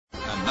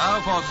Now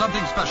for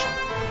something special.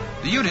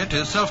 The unit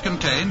is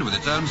self-contained with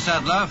its own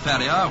saddler,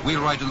 farrier,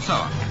 wheelwright and so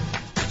on.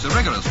 It's a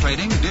rigorous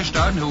training dished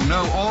out who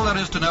know all there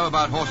is to know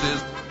about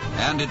horses,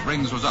 and it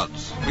brings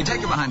results. We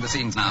take you behind the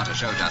scenes now to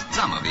show just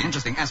some of the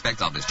interesting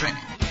aspects of this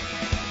training.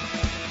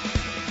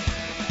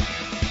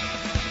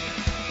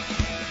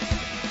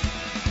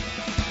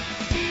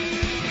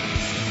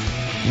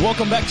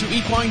 Welcome back to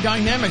Equine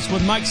Dynamics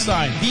with Mike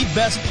Stein, the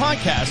best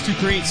podcast to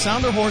create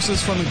sounder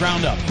horses from the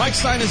ground up. Mike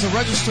Stein is a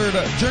registered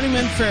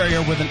journeyman farrier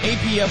with an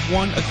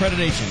APF1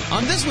 accreditation.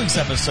 On this week's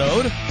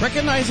episode,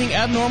 recognizing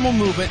abnormal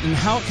movement and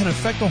how it can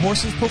affect a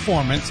horse's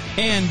performance,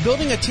 and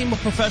building a team of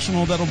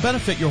professionals that will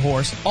benefit your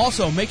horse,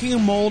 also making a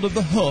mold of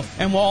the hoof,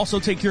 and we'll also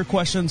take your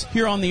questions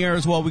here on the air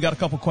as well. We got a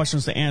couple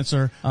questions to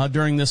answer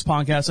during this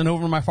podcast, and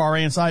over my far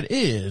right side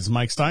is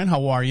Mike Stein.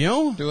 How are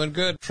you? Doing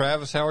good.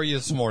 Travis, how are you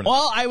this morning?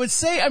 Well, I would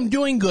say I'm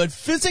doing good.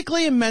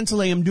 Physically and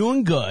mentally, I'm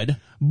doing good.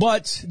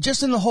 But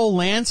just in the whole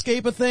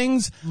landscape of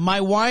things, my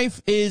wife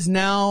is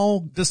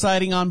now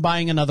deciding on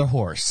buying another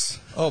horse.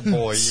 Oh,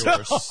 boy, you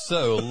are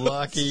so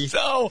lucky.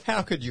 So,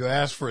 how could you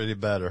ask for any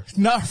better?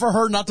 Not for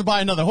her not to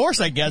buy another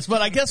horse, I guess.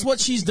 But I guess what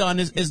she's done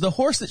is the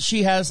horse that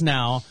she has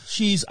now,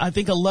 she's, I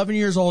think, 11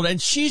 years old, and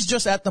she's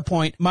just at the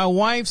point, my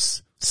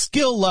wife's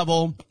skill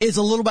level is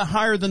a little bit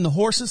higher than the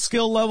horse's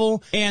skill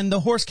level, and the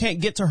horse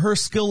can't get to her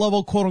skill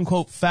level, quote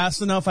unquote,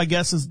 fast enough, I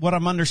guess is what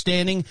I'm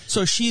understanding.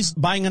 So she's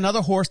buying another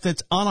horse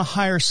that's on a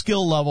higher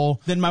skill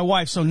level than my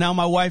wife. So now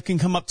my wife can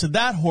come up to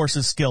that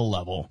horse's skill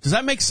level. Does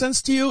that make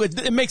sense to you?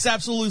 It makes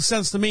absolute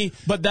sense to me,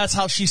 but that's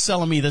how she's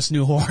selling me this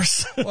new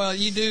horse. Well,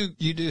 you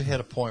do hit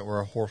a point where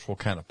a horse will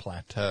kind of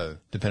plateau,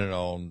 depending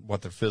on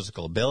what their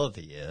physical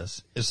ability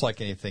is. It's like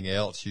anything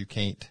else. You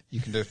can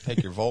just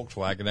take your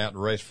Volkswagen out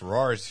and race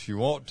Ferraris if you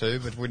want to,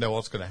 but we know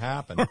what's going to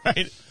happen.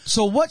 Right.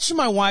 So what should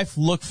my wife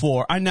look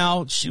for?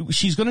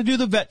 She's going to do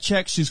the vet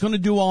check. She's going to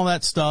do all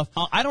that stuff.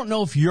 I don't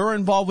know if you're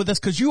involved with this,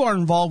 because you are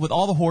involved with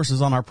all the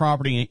horses on our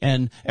property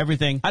and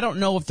everything. I don't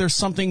know if there's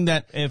something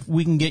that, if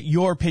we can get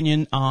your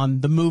opinion on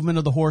the movement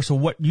of the horse or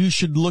what you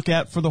should look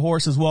at for the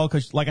horse as well,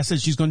 because like I said,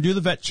 she's going to do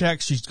the vet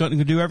check. She's going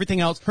to do everything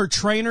else. Her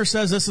trainer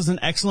says this is an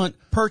excellent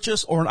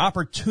purchase, or an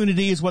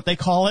opportunity is what they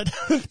call it,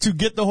 to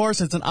get the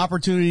horse. It's an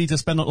opportunity to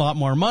spend a lot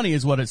more money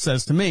is what it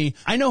says to me.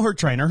 I know her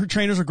trainer. Her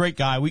trainer's a great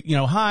guy.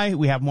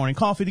 We have morning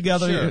coffee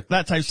together, sure,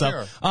 that type of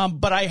stuff.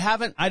 But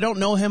I don't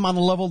know him on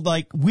the level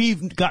like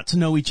we've got to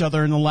know each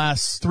other in the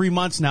last 3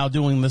 months now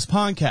doing this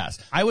podcast.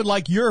 I would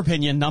like your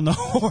opinion on the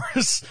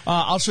horse.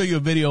 I'll show you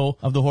a video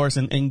of the horse,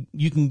 and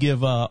you can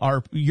give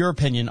your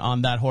opinion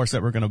on that horse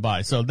that we're going to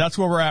buy. So that's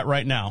where we're at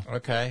right now.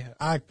 Okay.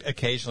 I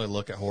occasionally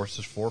look at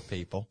horses for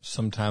people.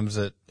 Sometimes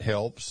it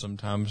helps.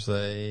 Sometimes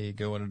they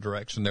go in a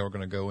direction they were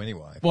going to go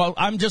anyway. Well,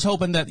 I'm just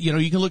hoping that,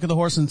 you can look at the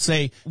horse and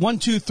say, 1,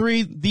 2, 3,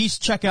 these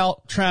check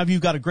out. Trav,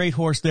 you've got a great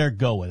horse there.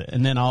 Go with it.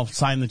 And then I'll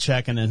sign the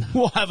check, and then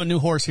we'll have a new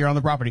horse here on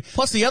the property.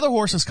 Plus, the other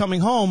horse is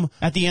coming home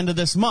at the end of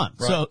this month.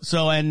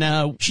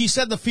 Right. She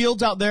said the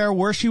fields out there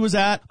where she was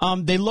at,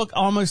 they look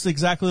almost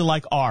exactly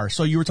like ours.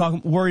 So you were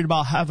worried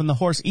about having the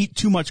horse eat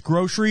too much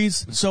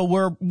groceries.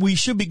 So we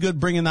should be good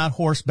bringing that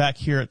horse back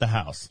here at the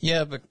house.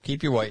 Yeah, but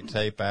keep your weight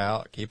tape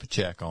out. Keep a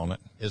check on it.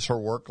 Is her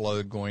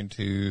workload going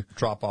to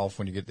drop off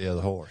when you get the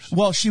other horse?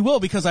 Well, she will,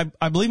 because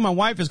I believe my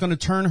wife is going to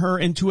turn her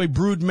into a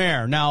brood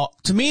mare. Now,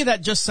 to me,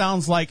 that just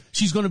sounds like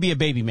she's going to be a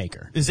baby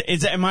maker.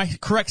 Am I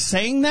correct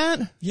saying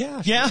that?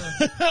 Yeah. Yeah?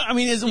 I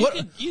mean,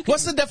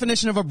 what's the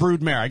definition of a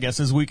brood mare, I guess,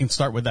 is we can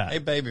start with that. A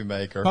baby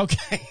maker.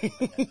 Okay.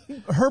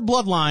 Her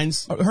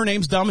bloodlines, her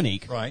name's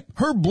Dominique. Right.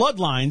 Her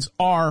bloodlines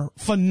are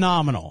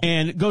phenomenal.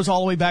 And it goes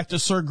all the way back to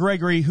Sir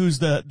Gregory, who's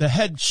the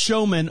head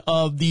showman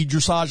of the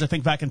dressage, I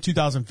think, back in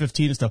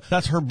 2015 and stuff.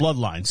 That's her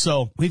bloodline.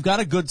 So we've got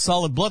a good,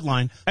 solid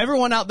bloodline.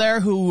 Everyone out there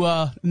who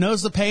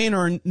knows the pain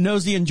or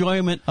knows the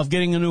enjoyment of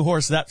getting a new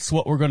horse, that's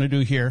what we're going to do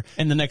here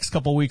in the next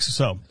couple of weeks or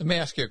so. Let me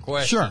ask you a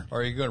question. Sure.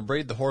 Are you going to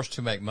breed the horse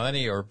to make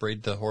money or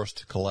breed the horse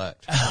to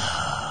collect?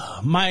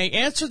 My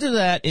answer to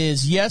that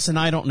is yes, and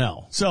I don't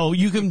know. So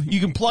you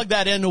can plug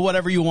that into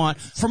whatever you want.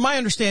 From my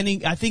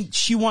understanding, I think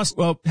she wants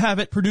to have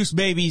it produce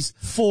babies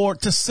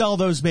to sell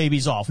those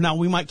babies off. Now,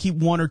 we might keep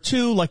 1 or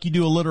 2, like you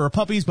do a litter of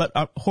puppies, but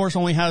a horse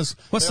only has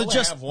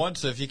have one,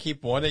 so if you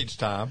keep one each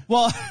time.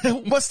 Well,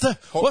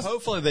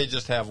 hopefully they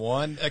just have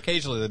one.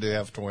 Occasionally they do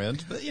have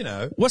twins, but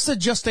What's the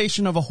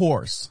gestation of a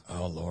horse?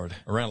 Oh, Lord.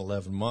 Around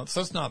 11 months.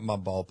 That's not my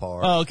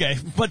ballpark. Oh, okay.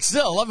 But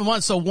still, 11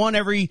 months, so one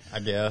every... I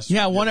guess.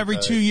 Yeah, one every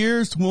 2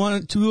 years,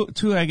 two,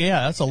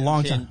 yeah, that's a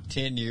long time.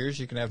 10 years,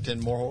 you can have 10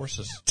 more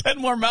horses. 10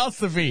 more mouths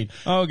to feed.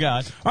 Oh,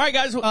 God. All right,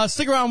 guys,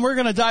 stick around. We're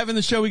going to dive in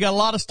the show. We got a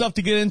lot of stuff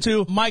to get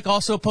into. Mike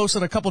also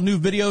posted a couple new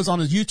videos on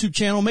his YouTube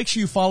channel. Make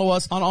sure you follow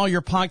us on all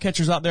your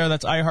podcatchers out there.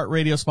 That's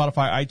iHeartRadio,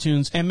 Spotify,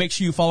 iTunes. And make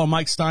sure you follow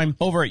Mike Stein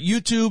over at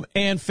YouTube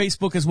and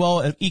Facebook as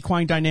well at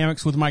Equine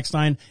Dynamics with Mike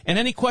Stein. And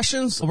any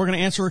questions, we're going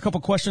to answer a couple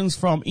questions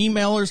from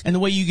emailers. And the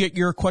way you get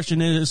your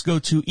question in is go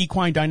to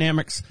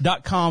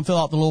equinedynamics.com, fill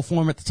out the little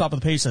form at the top of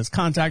the page that says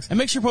contacts, and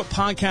make sure you put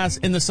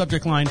podcast in the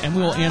subject line, and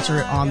we will answer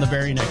it on the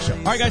very next show.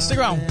 All right, guys, stick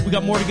around. We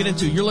got more to get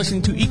into. You're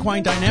listening to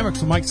Equine Dynamics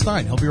with Mike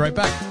Stein. He'll be right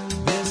back.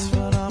 This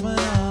phenomenon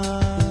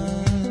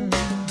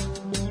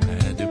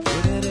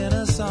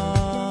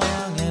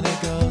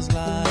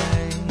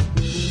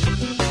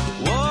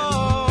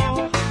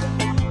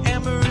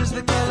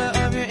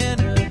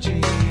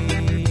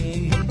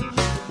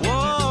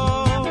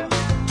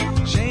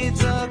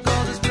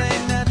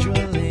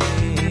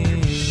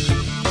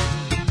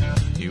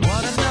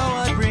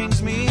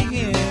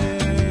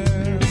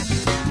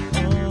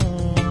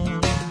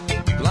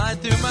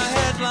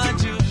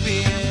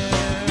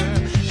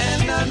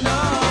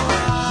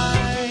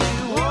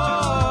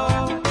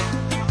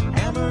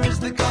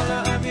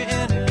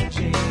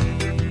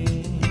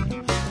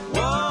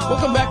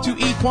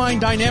Equine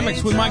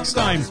Dynamics with Mike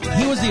Stein.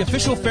 He was the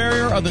official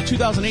farrier of the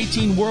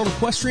 2018 World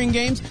Equestrian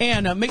Games.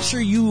 And make sure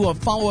you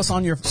follow us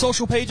on your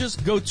social pages.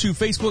 Go to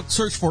Facebook,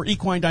 search for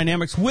Equine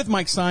Dynamics with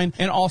Mike Stein,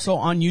 and also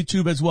on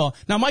YouTube as well.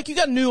 Now, Mike, you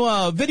got a new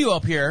video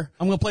up here.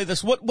 I'm going to play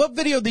this. What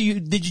video did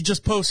you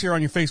just post here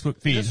on your Facebook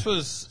feed? This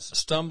was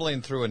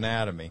stumbling through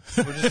anatomy.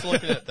 We're just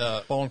looking at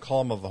the bone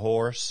column of a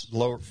horse,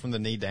 lower from the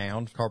knee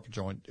down, carpal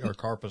joint or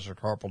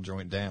carpal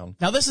joint down.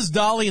 Now, this is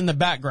Dolly in the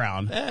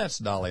background. That's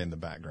Dolly in the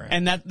background.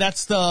 And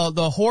that's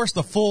the horse,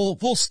 the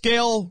full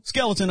scale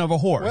skeleton of a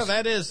horse. Well,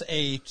 that is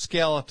a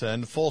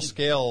skeleton. Full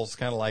scale is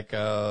kind of like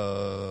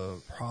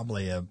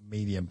probably a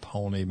medium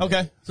pony. Maybe.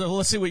 Okay, so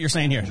let's see what you're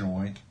saying here.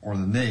 Joint or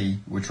the knee,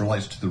 which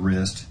relates to the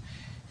wrist.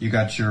 You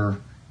got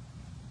your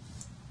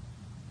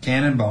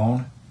cannon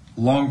bone,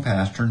 long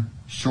pastern,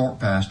 short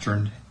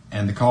pastern,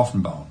 and the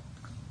coffin bone.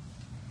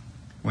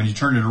 When you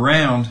turn it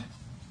around,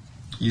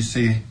 you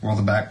see, well,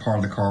 the back part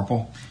of the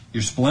carpal,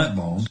 your splint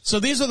bone.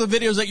 So these are the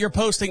videos that you're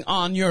posting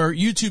on your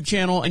YouTube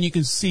channel, and you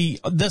can see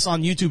this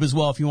on YouTube as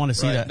well if you want to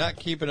see that. Not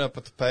keeping up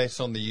with the pace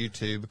on the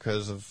YouTube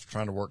because of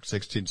trying to work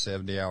 60 to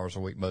 70 hours a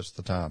week most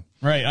of the time.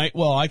 Right.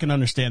 I can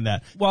understand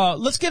that. Well,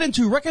 let's get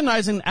into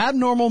recognizing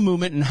abnormal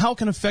movement and how it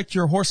can affect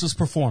your horse's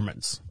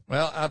performance.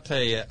 Well, I'll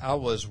tell you, I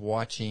was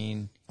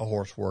watching a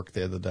horse work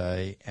the other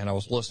day, and I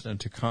was listening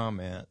to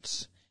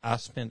comments. I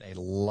spend a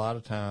lot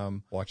of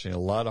time watching a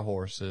lot of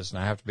horses, and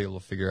I have to be able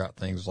to figure out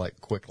things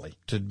like quickly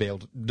to be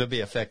able to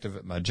be effective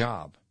at my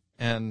job.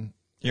 And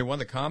one of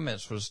the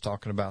comments was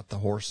talking about the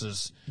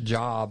horse's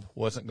job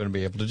wasn't going to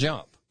be able to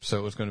jump, so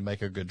it was going to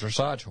make a good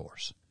dressage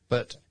horse.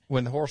 But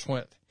when the horse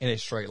went in a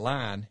straight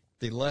line,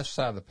 the left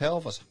side of the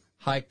pelvis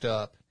hiked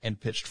up and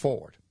pitched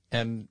forward.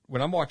 And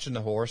when I'm watching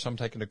the horse, I'm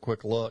taking a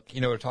quick look.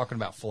 We're talking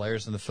about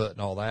flares in the foot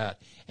and all that,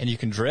 and you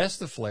can dress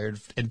the flare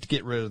and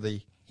get rid of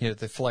the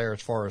flare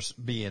as far as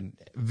being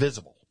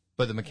visible.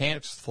 But the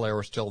mechanics of the flare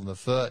were still in the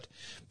foot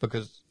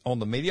because on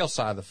the medial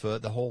side of the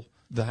foot,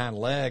 the hind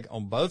leg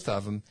on both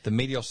of them, the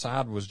medial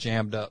side was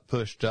jammed up,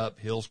 pushed up,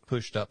 heels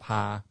pushed up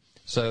high.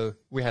 So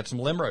we had some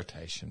limb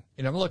rotation.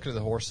 I'm looking at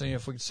the horse, and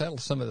if we could settle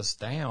some of this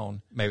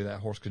down, maybe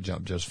that horse could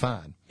jump just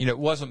fine. It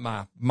wasn't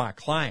my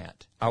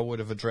client. I would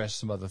have addressed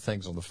some other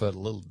things on the foot a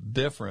little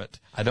different.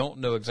 I don't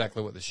know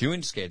exactly what the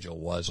shoeing schedule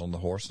was on the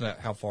horse and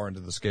how far into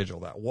the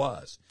schedule that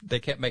was. They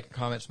kept making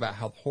comments about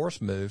how the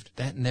horse moved.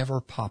 That never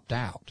popped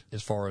out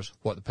as far as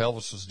what the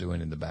pelvis was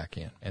doing in the back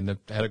end. And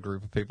they had a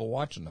group of people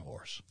watching the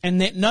horse. And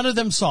none of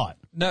them saw it?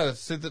 No.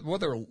 See,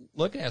 what they were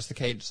looking at is the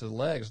cadence of the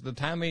legs. The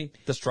timing,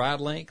 the stride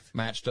length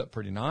matched up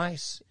pretty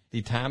nice.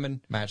 The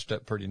timing matched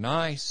up pretty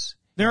nice.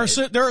 They're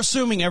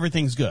assuming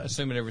everything's good.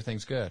 Assuming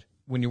everything's good.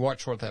 When you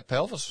watch what that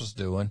pelvis was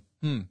doing,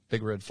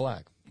 big red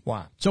flag.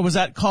 Why? So was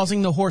that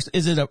causing the horse?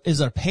 Is it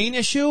a pain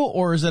issue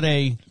or is it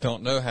a?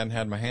 Don't know. Hadn't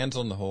had my hands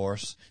on the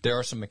horse. There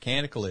are some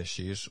mechanical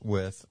issues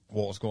with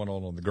what was going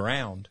on the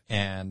ground,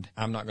 and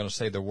I'm not going to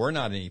say there were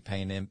not any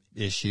pain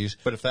issues,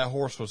 but if that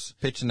horse was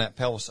pitching that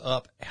pelvis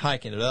up,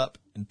 hiking it up,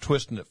 and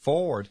twisting it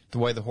forward, the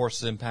way the horse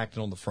is impacted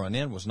on the front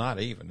end was not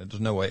even.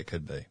 There's no way it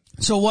could be.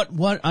 So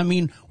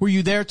were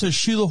you there to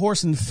shoe the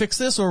horse and fix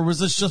this, or was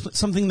this just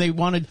something they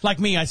wanted? Like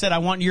me, I said, I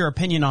want your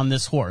opinion on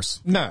this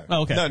horse. No.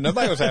 Oh, okay. No,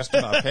 nobody was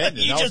asking my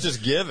opinion. I was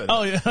just giving.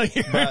 Oh, yeah.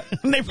 But,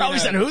 they probably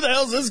said, who the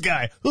hell's this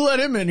guy? Who let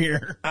him in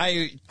here?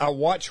 I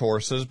watch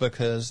horses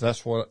because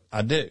that's what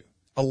I do.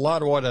 A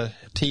lot of what I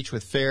teach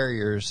with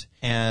farriers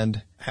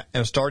and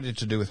started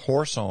to do with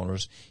horse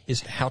owners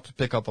is how to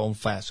pick up on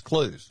fast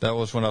clues. That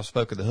was when I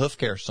spoke at the Hoof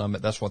Care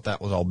Summit. That's what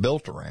that was all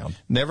built around.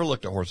 Never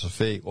looked at horses'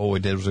 feet. What we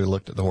did was we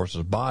looked at the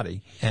horse's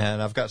body.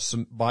 And I've got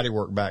some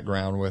bodywork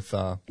background with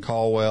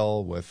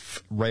Caldwell,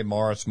 with Ray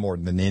Morris more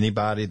than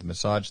anybody, the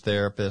massage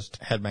therapist.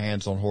 Had my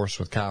hands on horse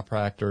with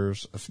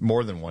chiropractors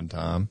more than one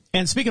time.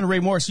 And speaking of Ray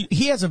Morris,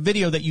 he has a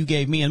video that you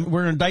gave me, and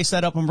we're going to dice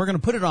that up, and we're going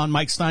to put it on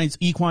Mike Stein's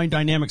Equine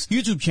Dynamics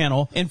YouTube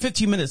channel in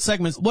 15-minute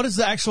segments. What is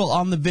the actual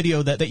on the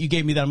video that you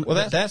gave me?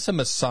 That's a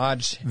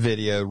massage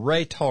video.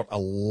 Ray taught a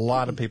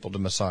lot of people to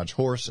massage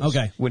horses.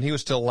 Okay. When he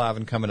was still alive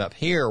and coming up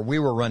here, we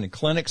were running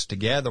clinics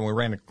together, and we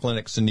ran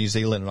clinics in New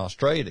Zealand and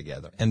Australia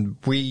together. And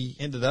we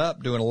ended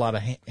up doing a lot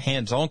of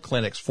hands-on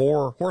clinics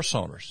for horse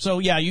owners. So,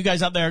 yeah, you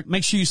guys out there,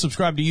 make sure you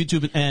subscribe to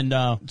YouTube,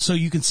 and so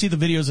you can see the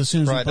videos as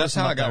soon as we post them. That's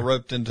how I got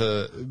roped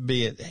into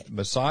being a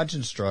massage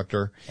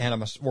instructor, and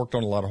I worked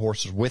on a lot of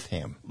horses with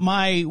him.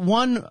 My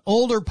one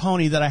older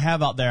pony that I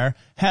have out there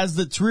has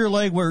its rear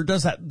leg where it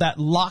does that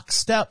lock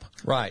step.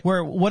 Right.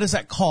 What is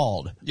that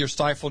called? Your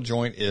stifle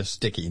joint is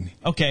sticking.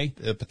 Okay.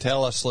 The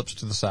patella slips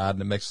to the side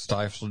and it makes the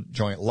stifle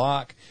joint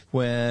lock.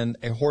 When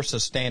a horse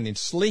is standing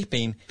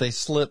sleeping, they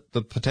slip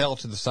the patella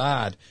to the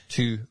side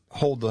to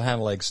hold the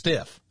hind leg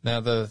stiff. Now,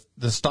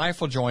 the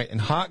stifle joint and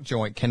hock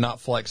joint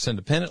cannot flex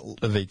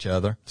independent of each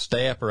other.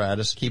 Stay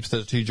apparatus keeps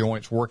those two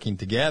joints working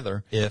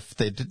together. If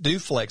they do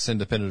flex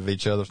independent of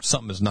each other,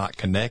 something is not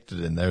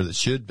connected in there that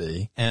should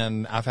be.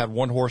 And I've had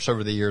one horse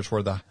over the years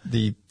where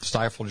the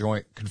stifle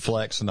joint could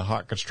flex and the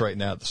hock could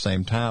straighten out at the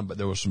same time, but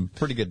there was some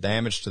pretty good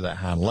damage to that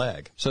hind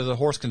leg. So the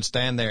horse can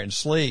stand there and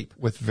sleep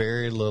with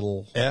very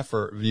little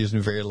effort, using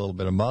very little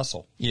bit of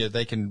muscle.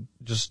 They can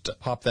just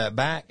pop that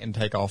back and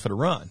take off at a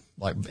run,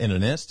 like in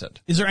an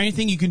instant. Is there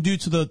anything you can do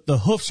to the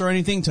hoofs or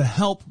anything to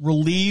help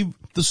relieve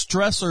the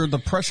stress or the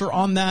pressure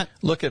on that?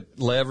 Look at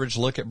leverage,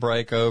 look at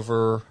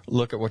breakover,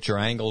 look at what your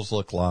angles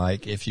look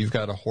like. If you've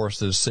got a horse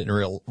that's sitting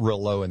real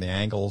low in the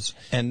angles,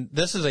 and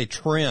this is a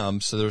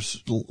trim, so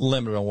there's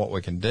limit on what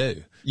we can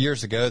do.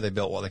 Years ago, they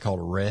built what they called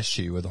a rest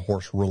shoe, where the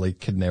horse really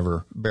could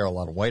never bear a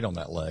lot of weight on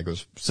that leg. It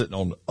was sitting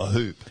on a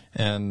hoop.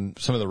 And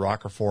some of the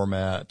rocker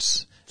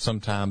formats,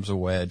 sometimes a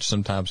wedge,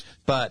 sometimes,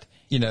 but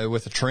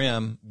with a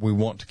trim, we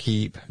want to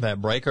keep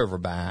that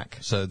breakover back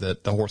so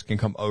that the horse can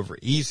come over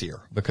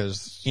easier,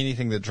 because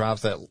anything that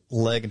drives that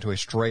leg into a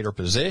straighter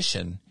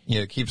position,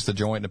 keeps the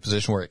joint in a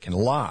position where it can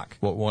lock.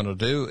 What we want to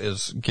do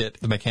is get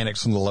the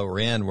mechanics on the lower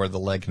end where the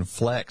leg can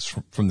flex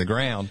from the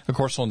ground. Of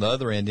course, on the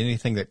other end,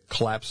 anything that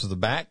collapses the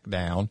back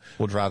down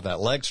will drive that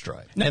leg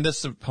straight. And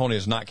this pony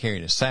is not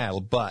carrying a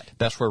saddle, but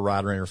that's where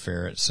rider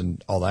interference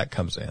and all that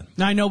comes in.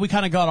 Now, I know we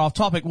kind of got off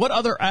topic. What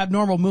other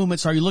abnormal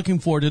movements are you looking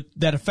for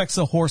that affects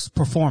the horse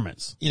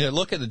performance?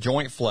 Look at the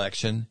joint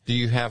flexion. Do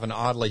you have an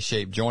oddly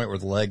shaped joint where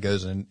the leg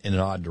goes in an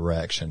odd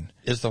direction?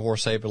 Is the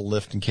horse able to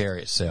lift and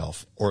carry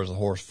itself? Or is the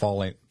horse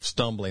falling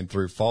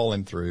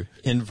through,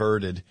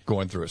 inverted,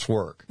 going through its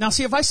work? Now,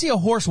 see, if I see a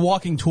horse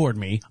walking toward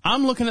me,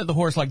 I'm looking at the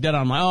horse like that.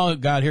 I'm like, oh,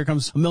 God, here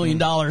comes $1 million.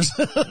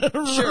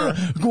 Sure.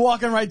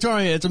 Walking right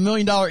toward me. It's $1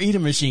 million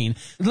eating machine.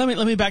 Let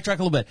me backtrack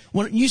a little bit.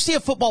 When you see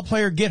a football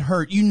player get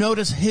hurt, you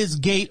notice his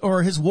gait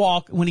or his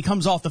walk when he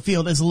comes off the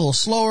field is a little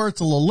slower. It's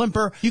a little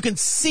limper. You can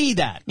see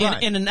that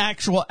in an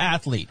actual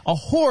athlete. A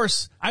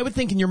horse, I would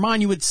think in your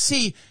mind you would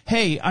see,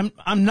 hey,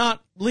 I'm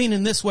not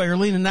leaning this way or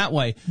leaning that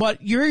way.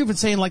 But you're even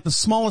saying like the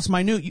smallest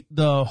minute,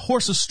 the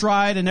horse's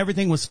stride and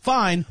everything was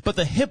fine, but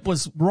the hip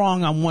was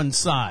wrong on one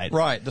side.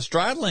 Right. The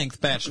stride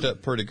length matched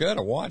up pretty good.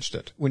 I watched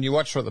it. When you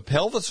watched what the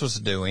pelvis was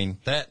doing,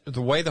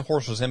 the way the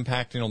horse was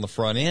impacting on the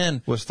front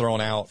end was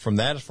thrown out from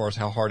that as far as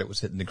how hard it was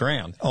hitting the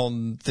ground.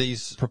 On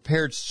these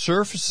prepared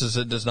surfaces,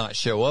 it does not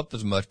show up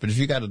as much, but if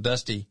you got a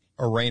dusty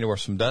arena where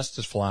some dust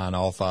is flying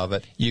off of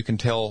it, you can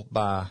tell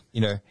by,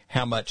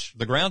 how much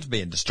the ground's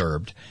being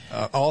disturbed.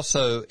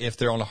 Also, if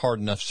they're on a hard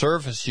enough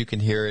surface, you can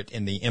hear it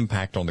in the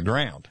impact on the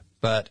ground.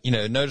 But,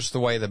 notice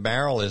the way the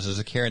barrel is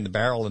it carrying the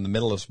barrel in the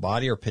middle of its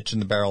body or pitching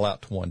the barrel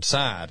out to one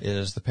side?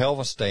 Is the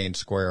pelvis staying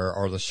square?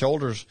 Or the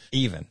shoulders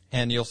even?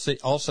 And you'll see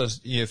also,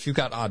 if you've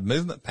got odd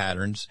movement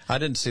patterns, I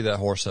didn't see that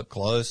horse up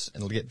close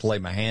and get to lay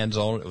my hands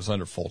on it. It was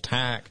under full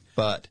tack.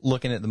 But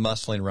looking at the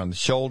muscling around the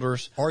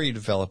shoulders, are you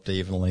developed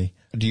evenly?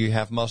 Do you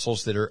have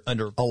muscles that are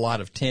under a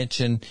lot of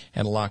tension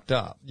and locked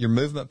up? Your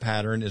movement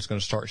pattern is going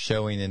to start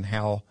showing in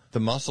how the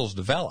muscles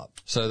develop.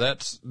 So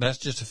that's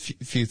just a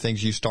few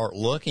things you start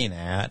looking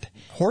at.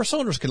 Horse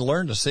owners can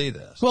learn to see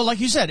this. Well, like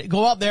you said,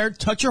 go out there,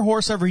 touch your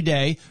horse every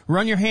day,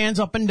 run your hands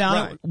up and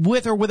down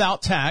with or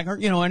without tag or,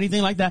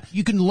 anything like that.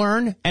 You can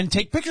learn and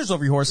take pictures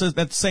of your horses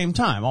at the same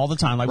time, all the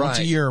time, like once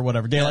a year or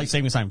whatever. Daylight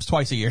savings time is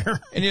twice a year.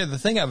 And the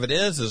thing of it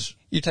is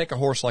you take a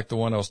horse like the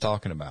one I was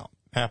talking about.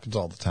 Happens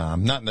all the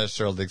time. Not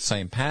necessarily the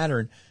same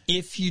pattern.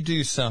 If you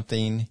do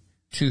something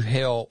to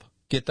help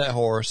get that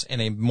horse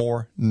in a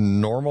more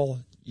normal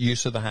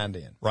use of the hind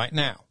end. Right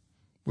now,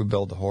 we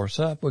build the horse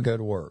up, we go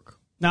to work.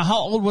 Now, how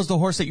old was the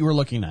horse that you were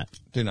looking at?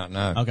 Do not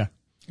know. Okay.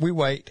 We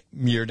wait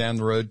a year down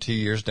the road, 2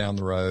 years down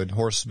the road.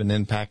 Horse has been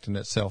impacting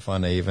itself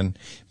uneven,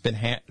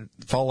 been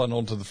falling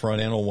onto the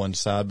front end on one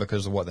side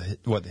because of what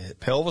the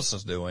pelvis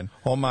is doing.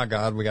 Oh my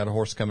God, we got a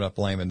horse coming up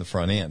lame in the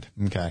front end.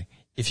 Okay.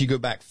 If you go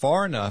back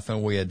far enough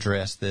and we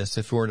address this,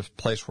 if we're in a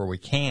place where we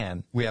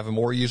have a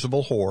more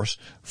usable horse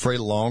for a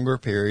longer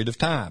period of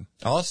time.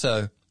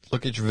 Also,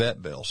 look at your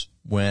vet bills.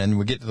 When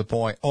we get to the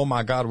point, oh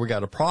my God, we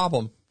got a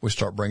problem, we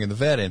start bringing the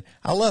vet in.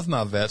 I love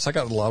my vets. I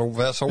got a lot of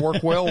vets I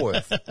work well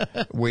with.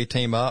 We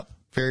team up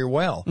very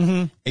well.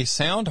 Mm-hmm. A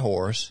sound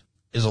horse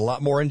is a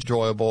lot more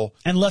enjoyable.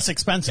 And less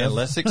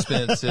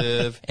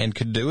expensive. And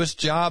could do its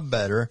job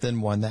better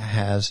than one that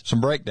has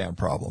some breakdown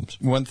problems.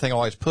 One thing I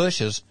always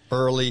push is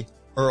early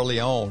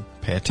on,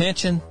 pay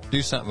attention,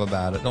 do something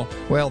about it. No,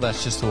 well,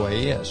 that's just the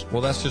way he is.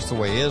 Well, that's just the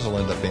way he is. It'll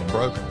end up being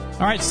broken.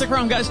 All right, stick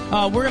around, guys.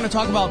 We're going to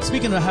talk about,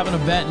 speaking of having a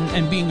vet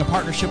and being a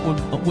partnership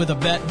with a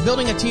vet,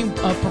 building a team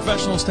of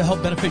professionals to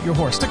help benefit your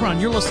horse. Stick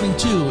around. You're listening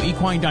to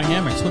Equine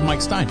Dynamics with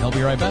Mike Stein. He'll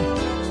be right back.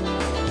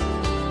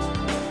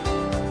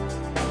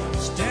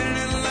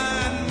 Standing in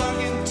line,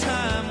 marking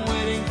time,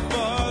 waiting for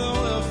the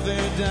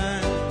welfare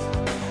dime.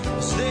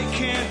 'Cause they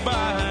can't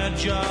buy a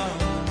job.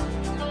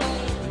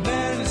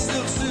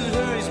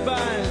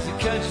 As he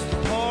catches the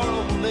poor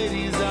old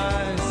lady's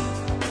eyes.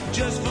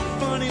 Just for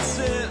fun, he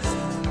says,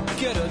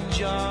 get a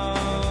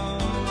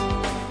job.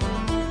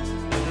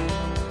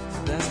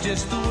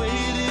 just the way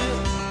it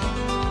is.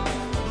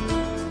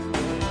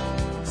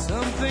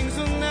 Some things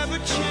will never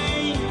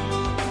change.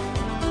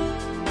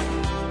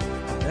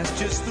 That's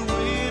just the way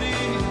it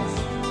is.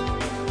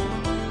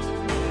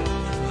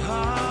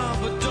 Ah,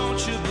 but don't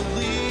you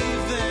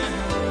believe that?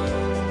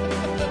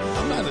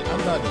 I'm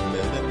not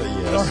admitting it, but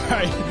yes. All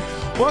right.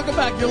 Welcome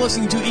back. You're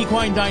listening to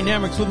Equine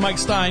Dynamics with Mike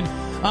Stein.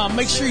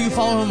 Make sure you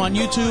follow him on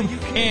YouTube.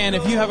 And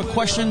if you have a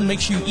question, make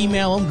sure you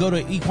email him. Go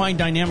to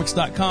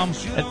equinedynamics.com.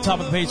 At the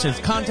top of the page says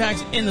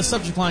contacts. In the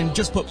subject line,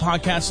 just put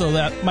podcast so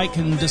that Mike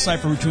can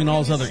decipher between all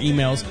his other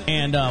emails.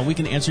 And we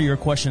can answer your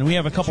question. We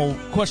have a couple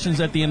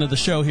questions at the end of the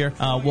show here.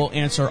 We'll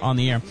answer on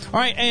the air. All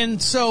right.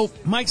 And so,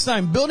 Mike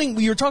Stein,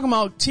 you were talking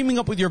about teaming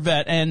up with your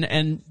vet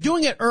and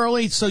doing it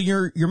early so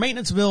your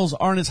maintenance bills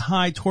aren't as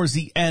high towards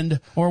the end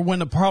or when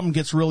the problem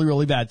gets really,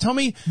 really bad. Tell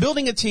me,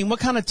 building a team, what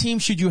kind of team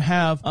should you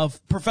have of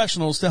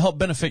professionals to help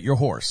benefit your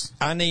horse?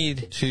 I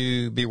need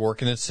to be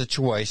working in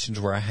situations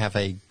where I have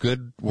a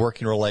good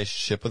working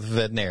relationship with the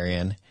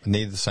veterinarian. I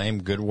need the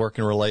same good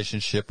working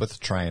relationship with the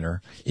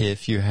trainer.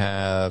 If you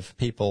have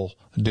people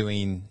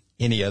doing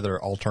any other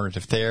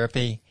alternative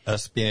therapy,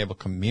 us being able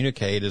to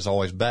communicate is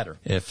always better.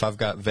 If I've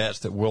got vets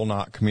that will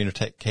not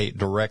communicate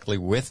directly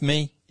with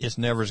me, it's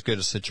never as good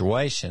a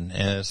situation,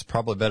 and it's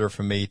probably better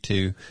for me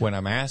to, when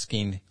I'm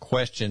asking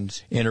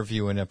questions,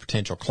 interviewing a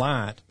potential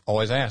client,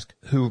 always ask,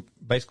 who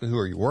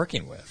are you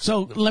working with?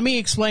 So let me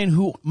explain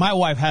who my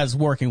wife has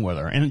working with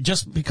her, and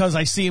just because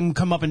I see him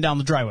come up and down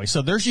the driveway.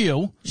 So there's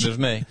you. There's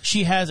me.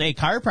 She has a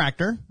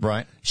chiropractor.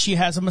 Right. She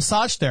has a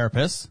massage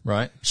therapist.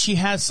 Right. She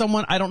has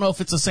someone, I don't know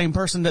if it's the same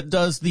person that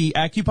does the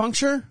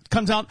acupuncture,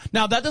 comes out.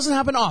 Now, that doesn't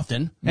happen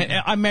often.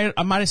 Mm-hmm.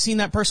 I might have seen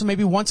that person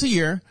maybe once a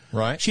year.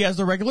 Right. She has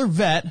the regular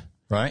vet.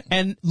 Right.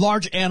 And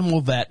large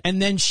animal vet.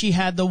 And then she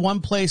had the one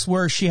place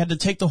where she had to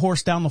take the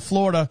horse down to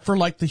Florida for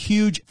like the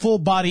huge full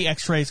body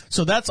x-rays.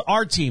 So that's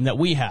our team that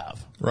we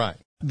have. Right.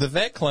 The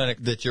vet clinic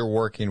that you're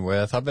working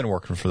with, I've been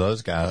working for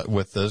those guys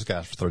for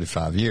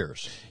 35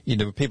 years. You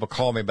know, people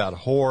call me about a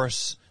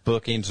horse,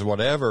 bookings or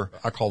whatever.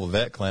 I call the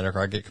vet clinic or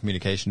I get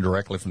communication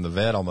directly from the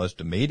vet almost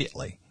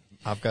immediately.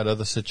 I've got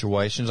other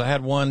situations. I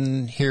had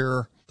one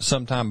here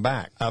some time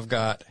back. I've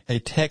got a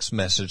text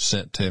message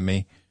sent to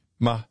me.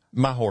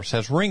 My horse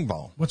has ring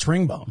bone. What's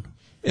ring bone?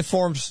 It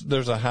forms,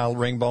 there's a high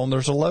ring bone,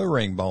 there's a low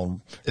ring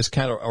bone. It's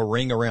kind of a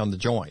ring around the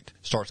joint.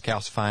 Starts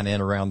calcifying in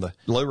around the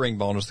low ring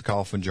bone is the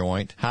coffin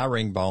joint. High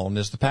ring bone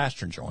is the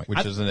pastern joint,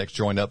 which is the next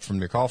joint up from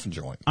your coffin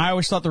joint. I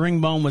always thought the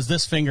ring bone was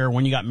this finger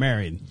when you got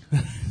married.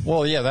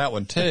 Well, yeah, that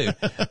one too.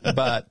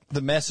 But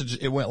the message,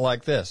 it went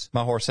like this.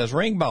 My horse has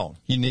ring bone.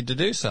 You need to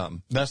do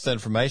something. That's the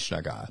information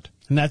I got.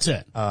 And that's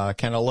it.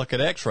 Can I look at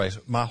x-rays?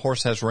 My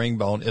horse has ring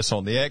bone. It's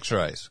on the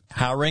x-rays.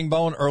 High ring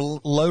bone or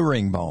low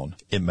ring bone?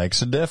 It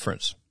makes a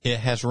difference. It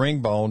has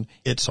ring bone.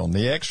 It's on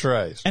the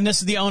x-rays. And this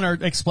is the owner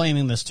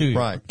explaining this to you.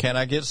 Right. Can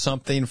I get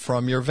something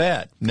from your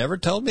vet? Never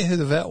told me who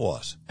the vet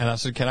was. And I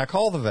said, can I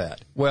call the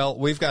vet? Well,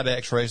 we've got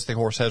x-rays. The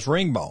horse has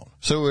ring bone.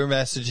 So we're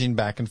messaging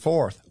back and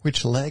forth.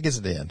 Which leg is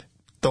it in?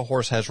 The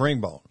horse has ring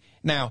bone.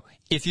 Now,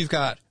 if you've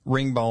got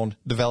ring bone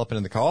developing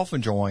in the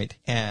coffin joint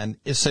and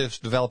it's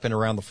developing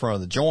around the front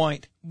of the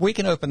joint, we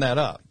can open that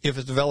up. If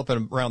it's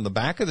developing around the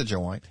back of the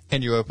joint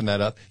and you open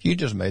that up, you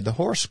just made the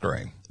horse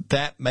scream.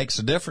 That makes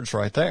a difference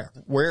right there.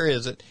 Where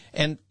is it?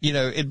 And, you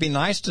know, it'd be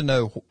nice to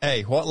know,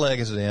 A, what leg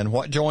is it in?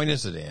 What joint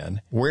is it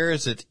in? Where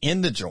is it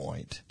in the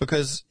joint?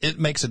 Because it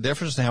makes a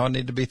difference in how I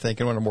need to be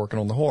thinking when I'm working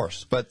on the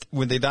horse. But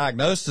when the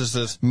diagnosis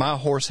is my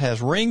horse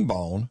has ring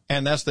bone,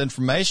 and that's the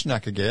information I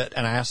could get,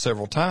 and I asked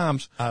several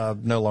times,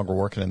 I'm no longer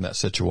working in that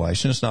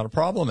situation. It's not a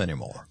problem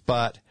anymore.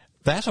 But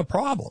that's a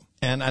problem.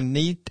 And I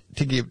need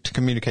to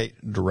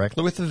communicate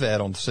directly with the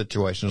vet on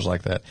situations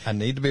like that. I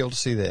need to be able to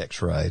see the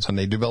x-rays. I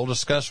need to be able to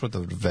discuss with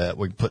the vet.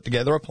 We can put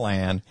together a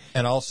plan.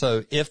 And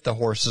also, if the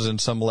horse is in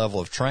some level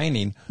of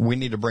training, we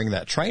need to bring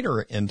that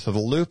trainer into the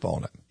loop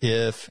on it.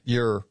 If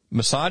your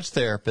massage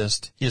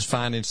therapist is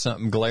finding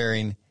something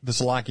glaring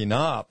that's locking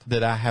up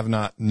that I have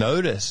not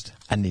noticed,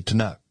 I need to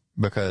know,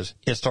 because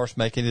it starts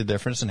making a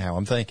difference in how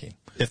I'm thinking.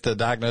 If the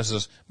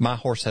diagnosis, my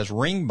horse has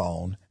ring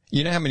bone,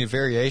 you know how many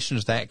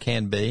variations that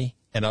can be?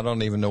 And I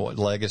don't even know what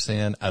leg it's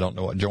in. I don't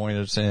know what joint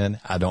it's in.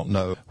 I don't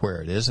know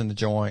where it is in the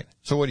joint.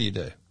 So what do you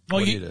do?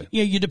 Well,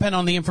 you depend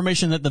on the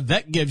information that the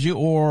vet gives you,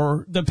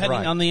 or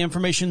depending on the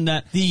information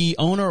that the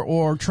owner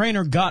or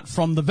trainer got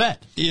from the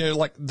vet. You know,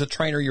 like the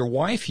trainer your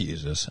wife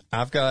uses.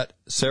 I've got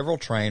several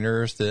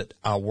trainers that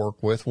I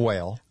work with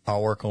well. I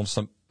work on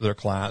some their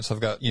clients. I've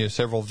got,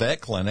 several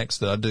vet clinics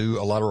that I do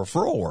a lot of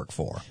referral work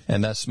for.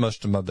 And that's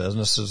most of my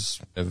business is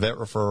a vet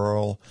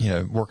referral,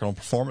 working on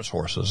performance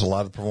horses. A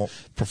lot of the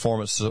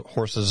performance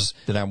horses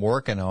that I'm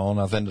working on,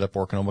 I've ended up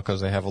working on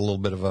because they have a little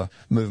bit of a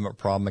movement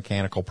problem,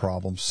 mechanical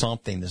problem.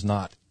 Something is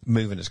not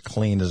moving as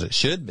clean as it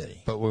should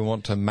be. But we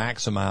want to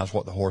maximize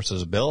what the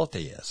horse's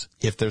ability is.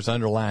 If there's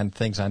underlying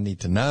things I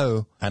need to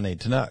know, I need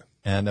to know.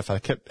 And if I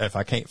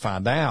can't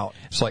find out,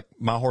 it's like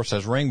my horse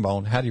has ring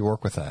bone. How do you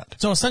work with that?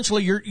 So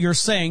essentially you're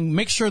saying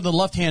make sure the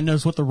left hand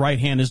knows what the right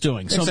hand is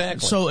doing. So,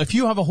 Exactly. So if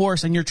you have a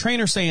horse and your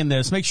trainer's saying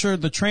this, make sure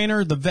the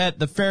trainer, the vet,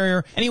 the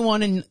farrier,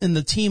 anyone in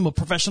the team of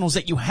professionals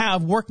that you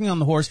have working on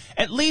the horse,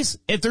 at least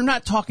if they're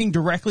not talking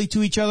directly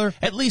to each other,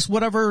 at least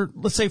whatever,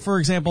 let's say for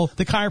example,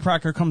 the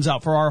chiropractor comes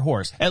out for our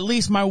horse. At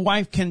least my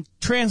wife can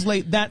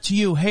translate that to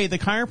you. Hey, the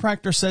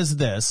chiropractor says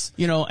this,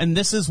 and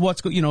this is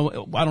what's, I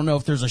don't know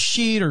if there's a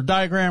sheet or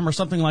diagram or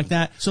something like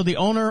that. So the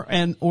owner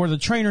or the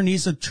trainer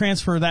needs to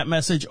transfer that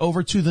message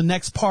over to the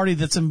next party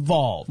that's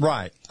involved.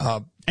 Right.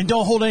 And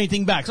don't hold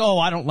anything back. Oh,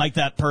 I don't like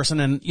that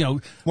person. And,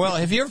 Well,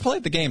 have you ever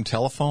played the game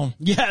telephone?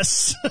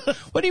 Yes.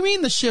 What do you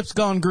mean the ship's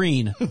gone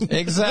green?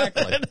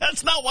 Exactly.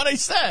 That's not what I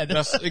said.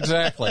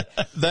 Exactly.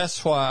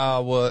 That's why I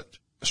would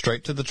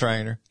straight to the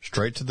trainer,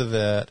 straight to the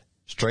vet,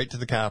 straight to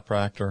the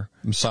chiropractor,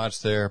 massage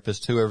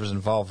therapist, whoever's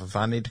involved. If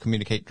I need to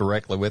communicate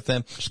directly with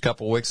them, just a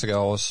couple of weeks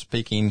ago, I was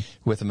speaking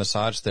with a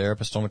massage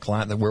therapist on a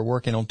client that we're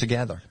working on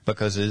together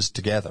because it is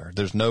together.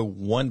 There's no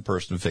one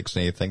person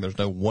fixing anything. There's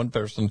no one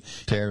person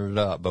tearing it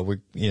up. But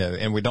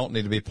and we don't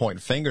need to be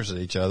pointing fingers at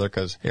each other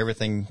because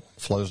everything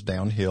flows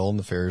downhill and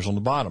the farrier's on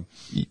the bottom.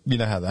 You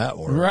know how that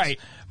works. Right.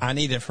 I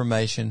need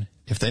information.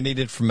 If they need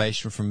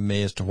information from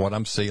me as to what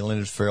I'm sealing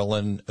and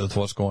filling with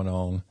what's going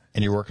on,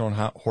 and you're working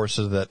on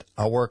horses that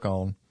I work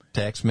on,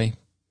 text me,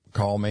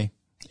 call me.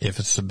 If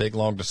it's a big,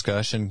 long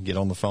discussion, get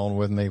on the phone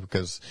with me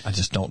because I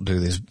just don't do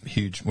these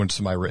huge, when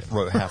somebody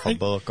wrote half a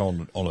book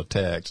on a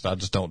text, I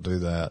just don't do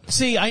that.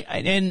 See,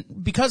 and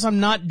because I'm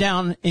not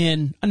down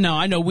in, no,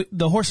 I know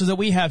the horses that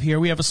we have here,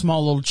 we have a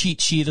small little cheat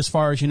sheet as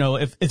far as,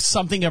 if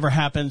something ever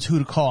happens, who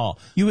to call.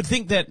 You would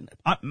think that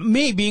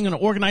me being an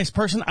organized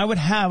person, I would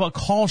have a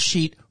call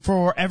sheet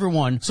for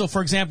everyone. So,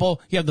 for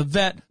example, you have the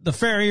vet, the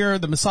farrier,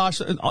 the massage,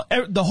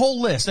 the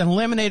whole list, an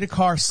laminated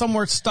car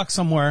somewhere stuck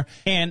somewhere.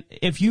 And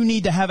if you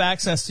need to have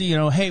access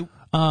to, hey,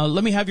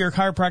 let me have your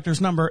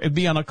chiropractor's number. It'd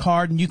be on a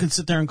card, and you can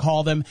sit there and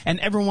call them, and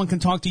everyone can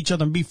talk to each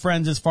other and be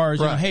friends as far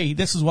as, right. Hey,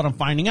 this is what I'm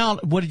finding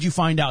out. What did you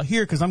find out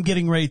here? Because I'm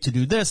getting ready to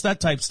do this,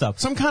 that type stuff.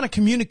 Some kind of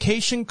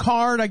communication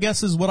card, I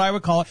guess, is what I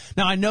would call it.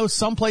 Now, I know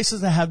some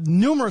places that have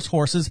numerous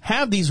horses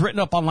have these written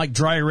up on, like,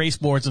 dry erase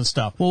boards and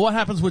stuff. Well, what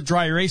happens with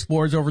dry erase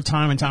boards over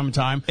time and time and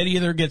time? It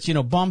either gets,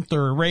 bumped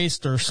or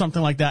erased or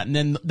something like that, and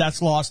then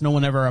that's lost. No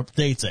one ever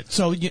updates it.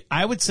 So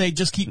I would say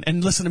just keep,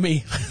 and listen to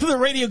me, the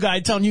radio guy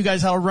telling you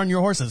guys how to run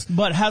your horses.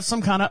 But have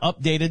some kind of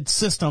updated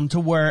system to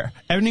where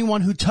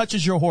anyone who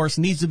touches your horse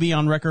needs to be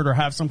on record or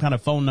have some kind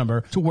of phone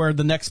number to where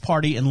the next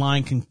party in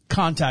line can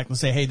contact and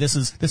say, hey, this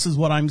is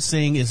what I'm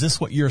seeing. Is this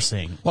what you're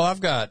seeing? Well,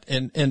 I've got,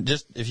 and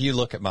just if you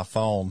look at my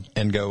phone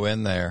and go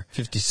in there,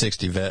 50,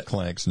 60 vet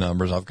clinics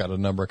numbers. I've got a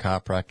number of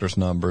chiropractors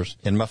numbers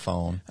in my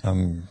phone.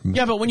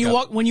 Yeah, but when you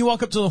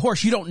walk up to the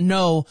horse, you don't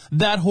know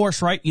that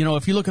horse, right?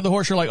 If you look at the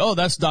horse, you're like, oh,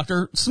 that's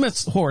Dr.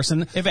 Smith's horse.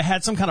 And if it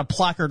had some kind of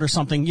placard or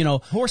something,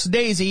 Horse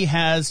Daisy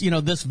has,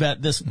 this vet,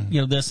 this,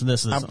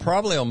 this. I'm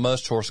probably on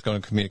most horses going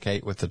to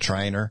communicate with the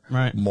trainer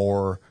right.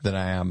 more than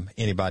I am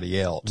anybody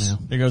else. Yeah,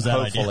 there goes that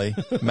Hopefully,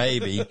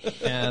 maybe.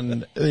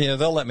 And,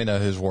 they'll let me know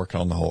who's working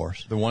on the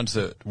horse. The ones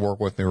that work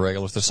with me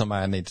regularly, if there's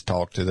somebody I need to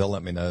talk to, they'll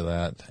let me know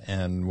that.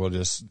 And we'll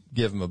just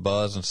give them a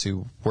buzz and see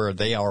where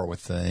they are with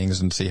things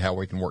and see how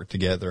we can work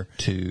together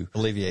to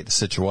alleviate the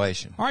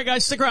situation. All right,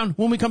 guys, stick around.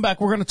 When we come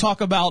back, we're going to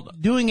talk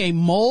about doing a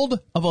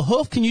mold of a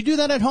hoof. Can you do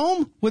that at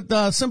home with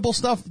simple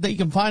stuff that you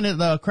can find at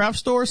the craft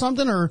store or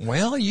something? Or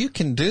well, you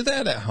can do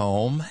that at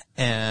home,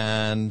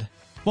 and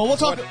well, we'll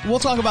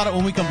talk about it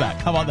when we come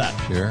back. How about that?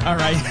 Sure. All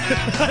right.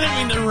 I didn't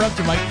mean to interrupt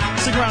you, Mike.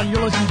 Stick around.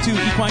 You're listening to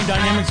Equine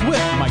Dynamics with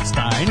Mike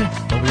Stein.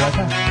 We'll be right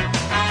back.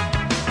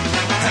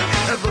 Have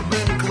you ever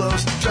been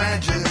close to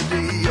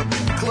tragedy or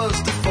been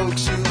close to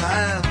folks who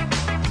have?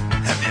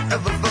 Have you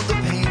ever felt the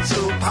pain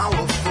so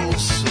powerful,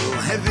 so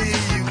heavy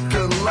you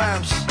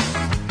collapse?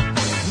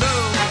 No.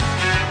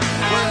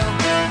 Well,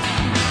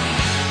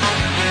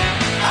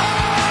 I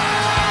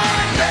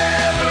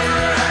never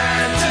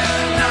had to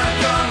knock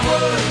on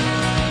wood,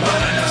 but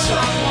I know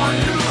someone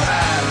who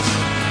has,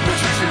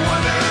 which makes me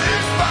wonder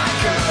if I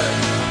could.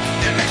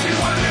 It makes me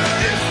wonder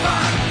if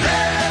I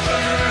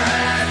never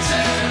had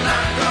to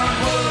knock on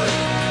wood,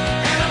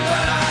 and I'm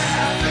glad I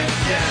haven't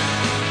yet,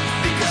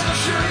 because I'm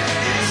sure it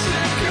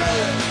isn't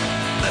good.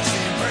 That's the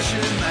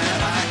impression that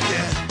I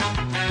get.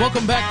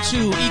 Welcome back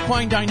to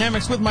Equine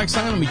Dynamics with Mike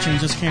Stein. Let me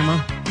change this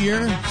camera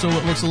here so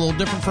it looks a little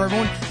different for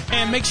everyone.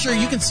 And make sure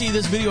you can see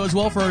this video as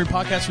well for every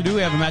podcast we do.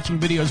 We have a matching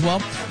video as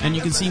well. And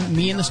you can see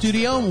me in the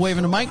studio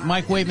waving to Mike,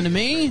 Mike waving to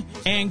me.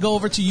 And go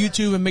over to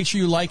YouTube and make sure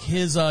you like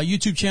his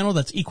YouTube channel.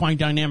 That's Equine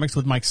Dynamics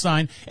with Mike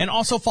Stein. And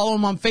also follow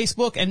him on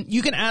Facebook. And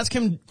you can ask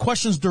him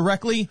questions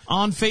directly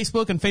on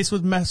Facebook and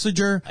Facebook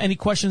Messenger. Any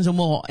questions, and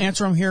we'll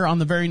answer them here on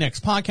the very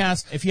next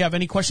podcast. If you have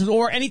any questions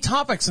or any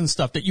topics and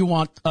stuff that you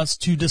want us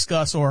to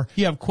discuss or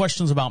you have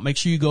questions about, make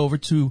sure you go over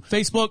to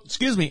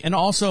Facebook. And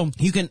also,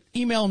 you can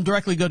email him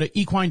directly. Go to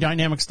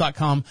equinedynamics.com.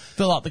 horseparts.com,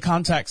 fill out the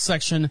contact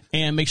section,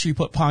 and make sure you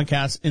put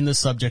podcast in the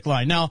subject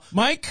line. Now,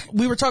 Mike,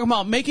 we were talking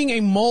about making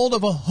a mold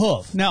of a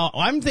hoof. Now,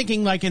 I'm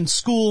thinking like in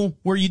school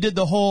where you did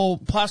the whole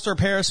plaster of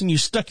Paris and you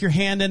stuck your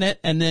hand in it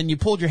and then you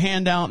pulled your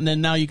hand out and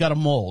then now you got a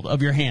mold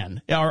of your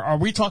hand. Are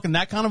we talking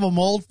that kind of a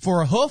mold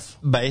for a hoof?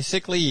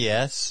 Basically,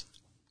 yes.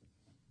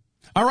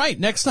 All right,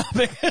 next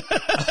topic.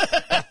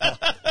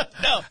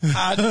 No.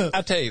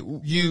 I tell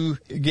you, you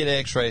get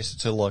x-rays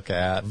to look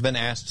at. I've been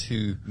asked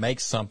to make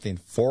something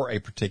for a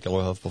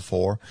particular hoof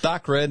before.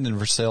 Doc Redden in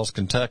Versailles,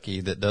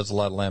 Kentucky, that does a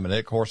lot of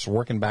laminitic horses,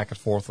 working back and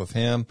forth with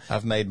him.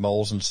 I've made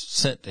molds and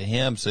sent to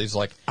him. So he's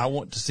like, I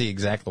want to see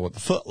exactly what the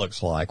foot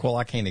looks like. Well,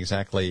 I can't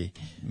exactly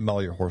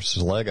mold your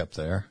horse's leg up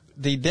there.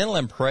 The dental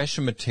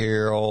impression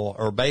material,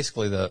 or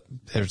basically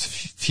there's a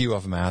few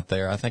of them out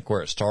there. I think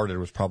where it started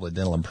was probably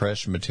dental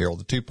impression material.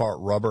 The 2-part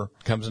rubber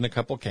comes in a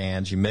couple of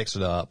cans. You mix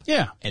it up.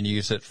 Yeah. And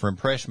use it for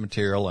impression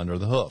material under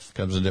the hoof.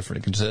 Comes in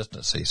different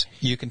consistencies.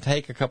 You can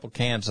take a couple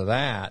cans of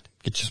that,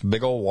 get you some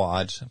big old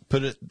wads,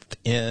 put it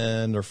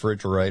in the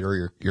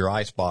refrigerator, your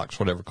ice box,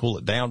 whatever, cool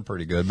it down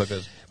pretty good,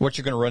 because what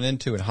you're going to run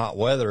into in hot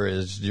weather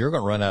is you're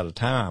going to run out of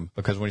time,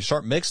 because when you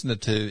start mixing the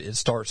two, it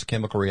starts a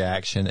chemical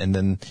reaction and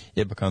then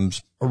it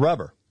becomes a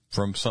rubber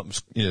from something,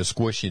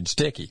 squishy and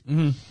sticky.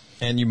 Mm-hmm.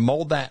 And you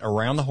mold that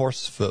around the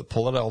horse's foot,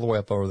 pull it all the way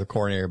up over the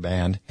coronary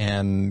band,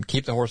 and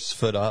keep the horse's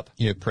foot up.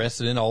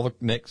 Press it in all the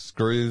necks,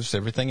 grooves,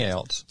 everything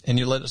else, and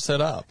you let it set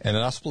up. And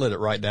then I split it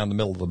right down the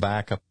middle of the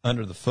back up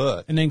under the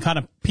foot. And then kind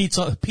of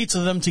pizza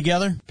them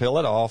together? Peel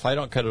it off. I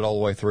don't cut it all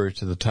the way through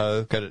to the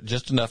toe. Cut it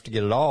just enough to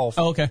get it off.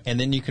 Oh, okay. And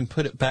then you can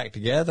put it back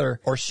together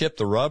or ship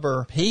the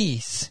rubber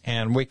piece,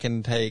 and we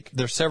can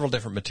there's several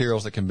different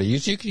materials that can be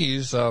used. You can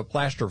use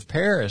plaster of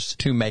Paris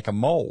to make a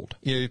mold.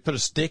 You put a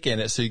stick in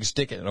it so you can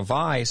stick it in a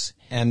vise,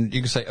 and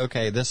you can say,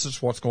 okay, this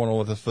is what's going on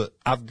with the foot.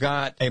 I've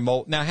got a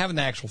mold. Now, having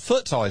the actual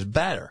foot's always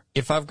better.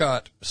 If I've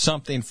got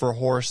something for a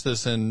horse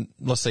that's in,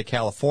 let's say,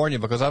 California,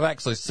 because I've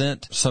actually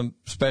sent some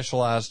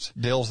specialized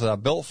deals that I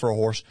built for a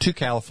horse to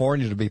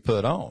California to be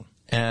put on.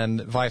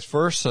 And vice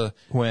versa,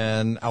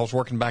 when I was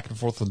working back and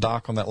forth with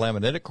Doc on that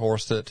laminitic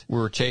horse that we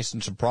were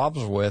chasing some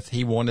problems with,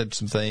 he wanted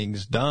some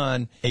things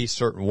done a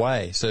certain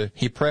way. So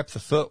he prepped the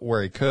foot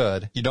where he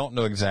could. You don't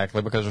know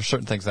exactly because there's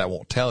certain things that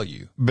won't tell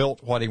you.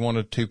 Built what he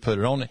wanted to, put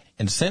it on it,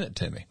 and sent it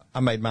to me. I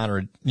made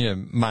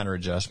minor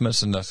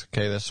adjustments, and that's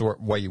okay. That's the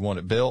way you want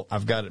it built.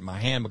 I've got it in my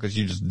hand because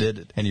you just did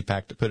it, and he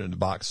packed it, put it in the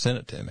box, sent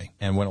it to me,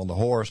 and went on the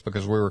horse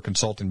because we were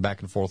consulting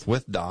back and forth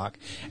with Doc,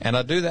 and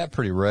I do that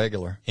pretty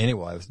regular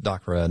anyway with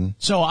Doc Redden.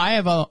 So I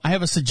have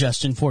a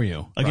suggestion for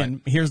you.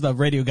 Again, Right. Here's the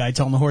radio guy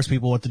telling the horse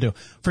people what to do.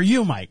 For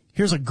you, Mike,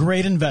 here's a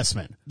great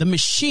investment. The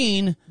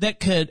machine that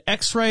could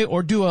x-ray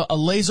or do a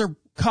laser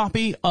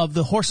copy of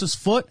the horse's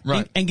foot,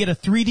 right, and get a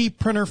 3D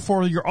printer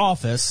for your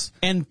office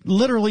and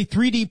literally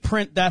 3D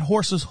print that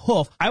horse's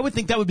hoof. I would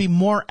think that would be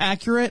more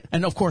accurate,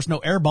 and of course no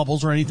air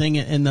bubbles or anything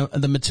in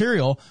the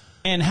material,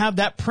 and have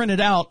that printed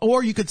out.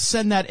 Or you could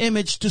send that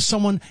image to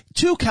someone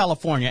to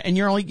California, and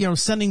you're only,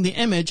 sending the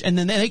image, and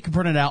then they can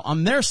print it out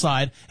on their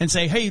side and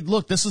say, hey,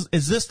 look, is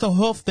this the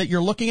hoof that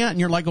you're looking at? And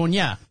you're like going,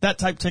 yeah, that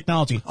type of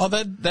technology. Oh,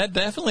 that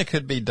definitely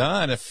could be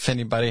done if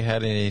anybody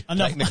had any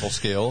technical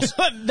skills.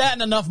 That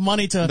and enough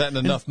money to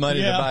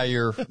buy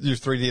your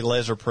 3D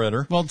laser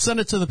printer. Well, send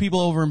it to the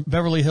people over in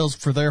Beverly Hills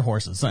for their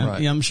horses.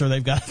 Right. I'm sure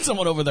they've got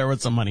someone over there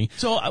with some money.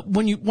 So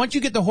once you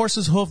get the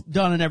horse's hoof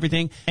done and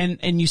everything,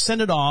 and you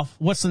send it off,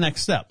 what's the next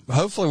step?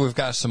 Hopefully we've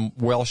got some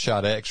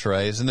well-shot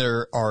x-rays, and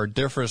there are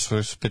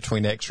differences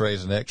between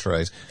x-rays and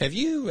x-rays. Have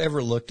you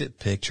ever looked at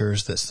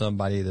pictures that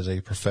somebody that's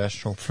a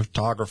professional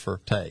photographer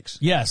takes?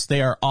 Yes,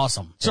 they are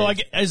awesome. So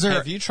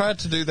have you tried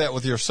to do that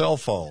with your cell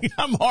phone?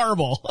 I'm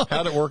horrible.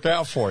 How'd it work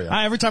out for you?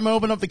 Every time I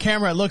open up the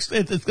camera,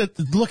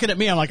 it's looking at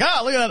me. I'm like,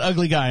 look at that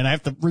ugly guy, and I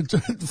have to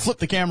flip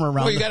the camera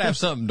around. Well, you got to have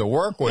something to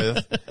work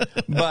with,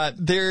 but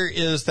there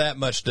is that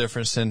much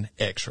difference in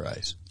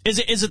x-rays.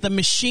 Is it the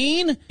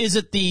machine? Is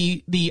it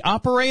the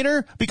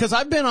operator? Because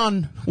I've been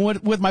on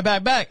with my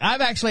bad back. I've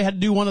actually had to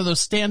do one of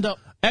those stand-up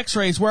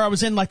x-rays where I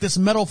was in like this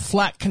metal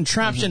flat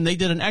contraption. Mm-hmm. They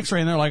did an x-ray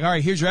and they're like, all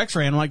right, here's your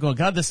x-ray. And I'm like, oh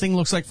God, this thing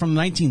looks like from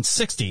the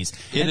 1960s.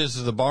 It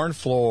is the barn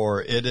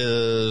floor. It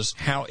is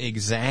how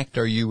exact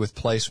are you with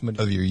placement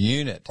of your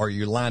unit? Are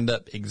you lined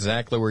up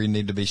exactly where you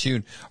need to be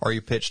shooting? Are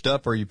you pitched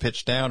up? Are you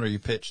pitched down? Are you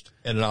pitched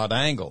at an odd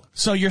angle?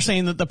 So you're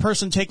saying that the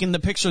person taking the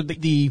picture,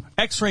 the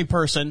x-ray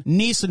person,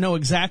 needs to know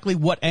exactly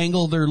what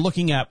angle they're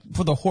looking at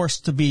for the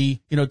horse to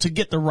be, to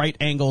get the right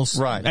angles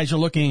right as you're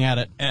looking at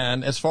it.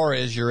 And as far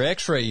as your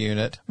x-ray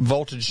unit,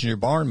 voltage in your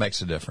barn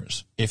makes a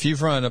difference. If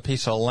you've run a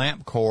piece of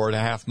lamp cord a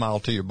half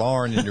mile to your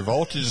barn and your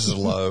voltage is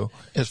low,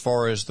 as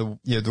far as the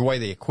way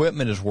the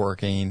equipment is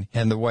working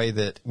and the way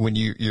that when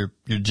your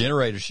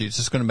generator shoots,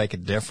 it's going to make a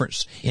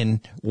difference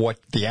in what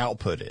the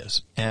output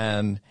is.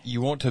 And you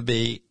want to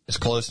be as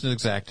close and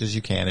exact as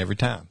you can every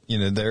time.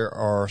 There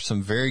are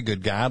some very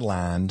good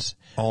guidelines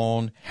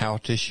on how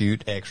to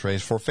shoot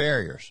x-rays for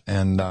farriers.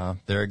 And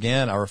there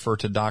again, I refer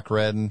to Doc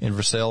Redden in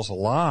Versailles a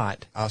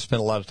lot. I spent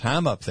a lot of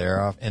time up there.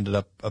 I ended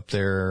up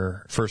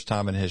there first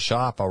time in his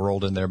shop. I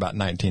rolled in there about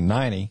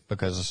 1990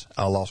 because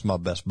I lost my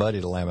best buddy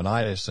to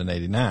laminitis in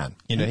 89.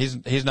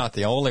 He's not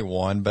the only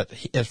one, but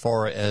as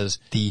far as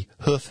the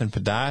hoof and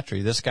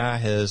podiatry, this guy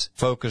has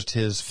focused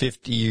his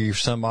 50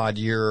 some odd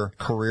year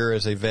career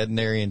as a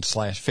veterinarian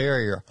 /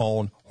 farrier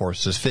on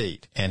horses'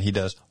 feet. And he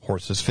does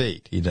horses'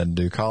 feet. He doesn't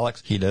do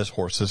colics. He does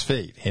horses'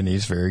 feet. And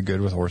he's very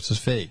good with horses'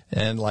 feet.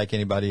 And like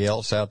anybody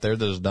else out there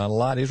that has done a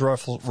lot, he's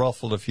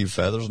ruffled a few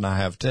feathers, and I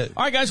have too.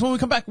 All right, guys, when we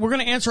come back, we're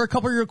going to answer a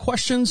couple of your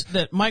questions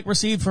that Mike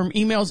received from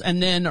emails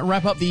and then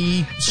wrap up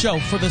the show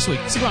for this week.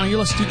 Stick around. You're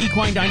listening to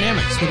Equine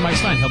Dynamics with Mike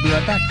Stein. He'll be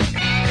right back.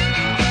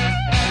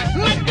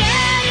 My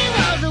daddy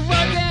was a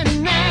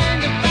working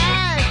 9 to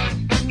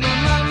 5. My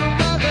mama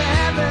was a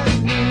happy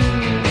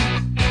moon.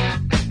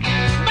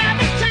 By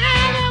the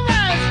time I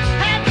was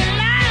happy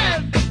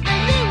life, they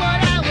knew what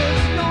I was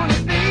gonna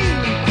be.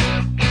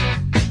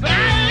 But I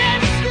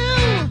left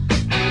school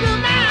and grew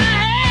my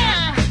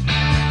hair.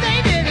 They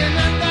didn't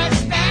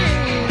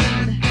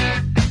understand.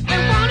 They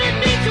wanted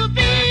me to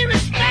be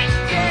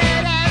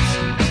respected as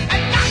a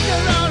doctor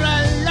or a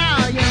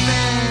lawyer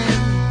man.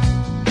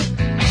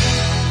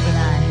 But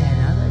I had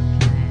other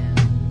plans.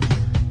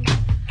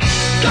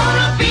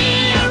 Gonna be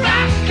a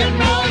rock and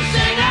roll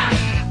singer.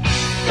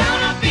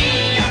 Gonna be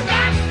a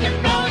rock and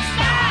roll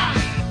star.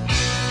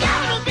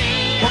 Gonna be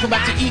Welcome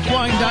back to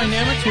Equine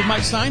Dynamics with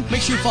Mike Stein.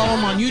 Make sure you follow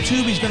him on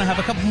YouTube. He's going to have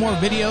a couple more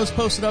videos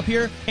posted up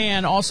here.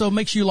 And also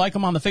make sure you like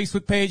him on the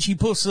Facebook page. He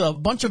posts a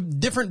bunch of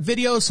different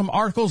videos, some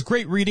articles,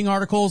 great reading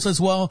articles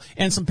as well,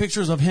 and some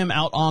pictures of him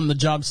out on the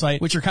job site,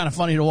 which are kind of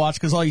funny to watch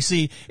because all you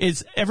see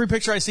is every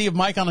picture I see of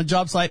Mike on a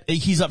job site,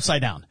 he's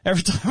upside down.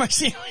 Every time I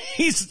see him,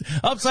 he's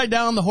upside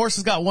down. The horse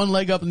has got one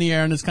leg up in the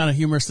air, and it's kind of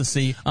humorous to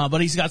see. But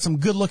he's got some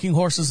good-looking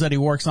horses that he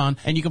works on,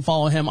 and you can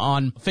follow him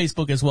on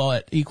Facebook as well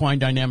at Equine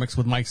Dynamics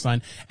with Mike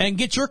Stein. And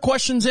get your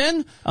questions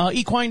in,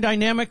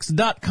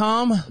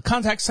 equinedynamics.com,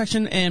 contact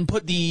section, and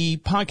put the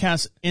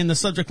podcast in the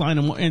subject line,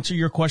 and we'll answer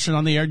your question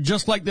on the air,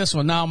 just like this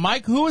one. Now,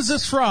 Mike, who is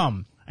this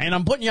from? And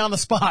I'm putting you on the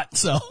spot,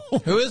 so.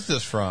 Who is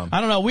this from?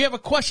 I don't know. We have a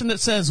question that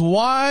says,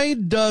 why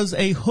does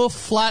a hoof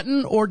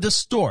flatten or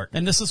distort?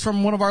 And this is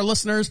from one of our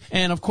listeners.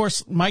 And, of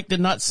course, Mike did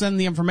not send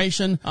the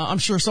information. I'm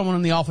sure someone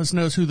in the office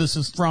knows who this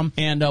is from,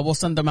 and we'll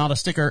send them out a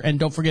sticker. And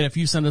don't forget, if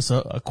you send us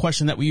a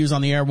question that we use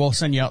on the air, we'll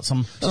send you out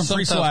some free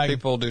swag. Sometimes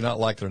people do not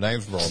like their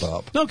names brought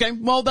up. Okay,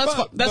 well, that's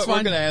fine. But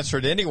we're going to answer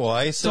it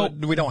anyway, so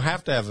we don't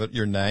have to have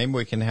your name.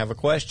 We can have a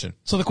question.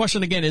 So the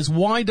question again is,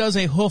 why does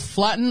a hoof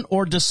flatten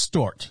or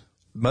distort?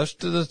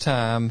 Most of the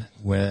time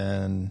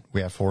when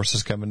we have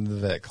horses coming to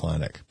the vet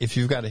clinic, if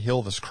you've got a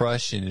heel that's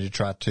crushing and you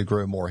try to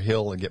grow more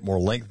heel and get more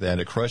length then,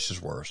 it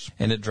crushes worse.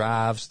 And it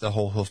drives the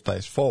whole hoof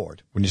base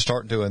forward. When you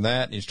start doing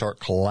that and you start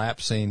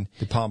collapsing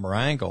the palmar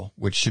angle,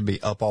 which should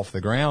be up off the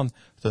ground,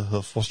 the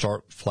hoof will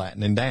start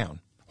flattening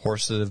down.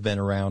 Horses that have been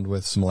around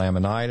with some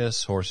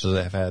laminitis, horses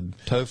that have had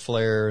toe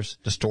flares,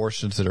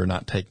 distortions that are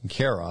not taken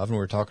care of. And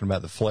we're talking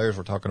about the flares,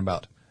 we're talking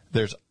about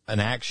there's an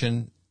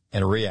action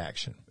and a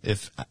reaction.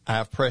 If I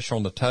have pressure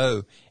on the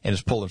toe and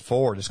it's pulling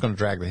forward, it's going to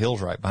drag the heels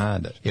right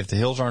behind it. If the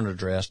heels aren't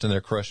addressed and they're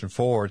crushing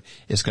forward,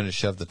 it's going to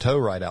shove the toe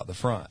right out the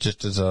front.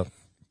 Just as a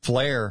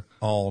flare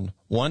on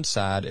one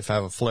side, if I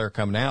have a flare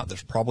coming out,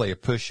 there's probably a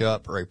push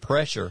up or a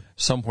pressure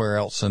somewhere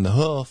else in the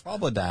hoof,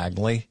 probably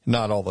diagonally,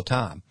 not all the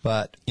time.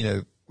 But,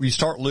 you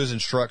start losing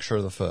structure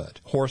of the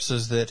foot.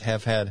 Horses that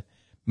have had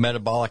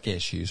metabolic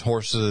issues,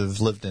 horses that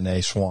have lived in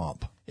a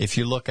swamp. If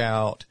you look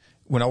out,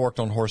 when I worked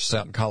on horses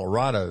out in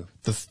Colorado,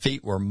 the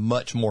feet were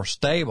much more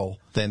stable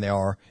than they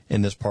are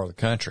in this part of the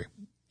country.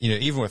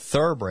 Even with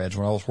thoroughbreds,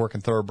 when I was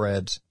working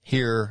thoroughbreds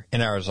here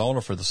in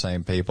Arizona for the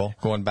same people,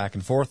 going back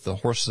and forth, the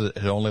horses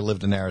that had only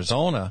lived in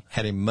Arizona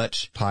had a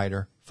much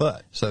tighter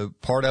foot. So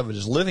part of it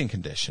is living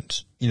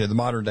conditions. The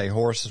modern day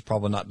horse is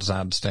probably not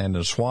designed to stand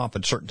in a swamp.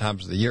 At certain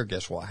times of the year,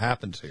 guess what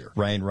happens here?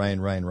 Rain, rain,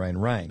 rain, rain,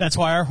 rain. That's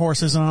why our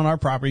horse isn't on our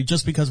property,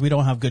 just because we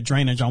don't have good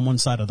drainage on one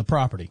side of the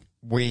property.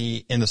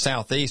 In the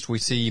southeast, we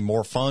see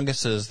more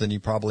funguses than you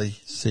probably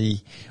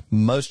see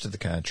most of the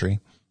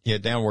country.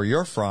 Down where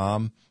you're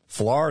from,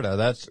 Florida,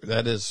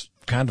 that is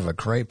kind of a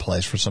great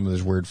place for some of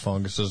those weird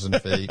funguses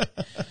and feet,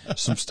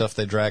 some stuff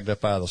they dragged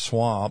up out of the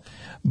swamp.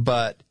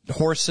 But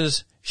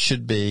horses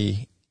should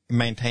be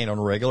maintained on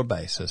a regular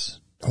basis.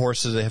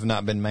 Horses that have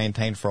not been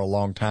maintained for a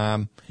long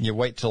time, you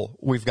wait till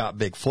we've got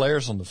big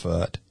flares on the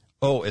foot.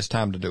 Oh, it's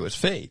time to do its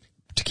feet.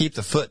 To keep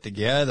the foot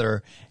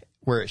together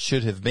where it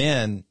should have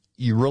been,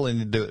 you really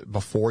need to do it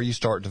before you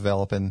start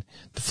developing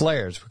the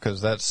flares,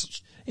 because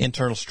that's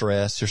internal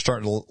stress. You're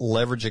starting to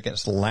leverage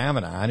against the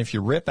lamina, and if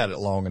you rip at it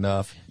long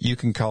enough, you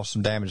can cause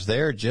some damage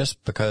there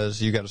just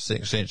because you got a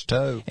 6-inch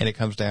toe and it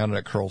comes down and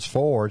it curls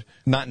forward,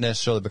 not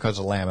necessarily because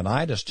of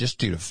laminitis, just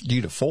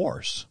due to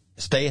force.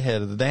 stay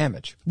ahead of the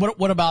damage.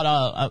 What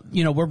about,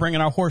 we're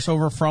bringing our horse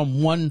over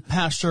from one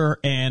pasture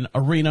and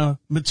arena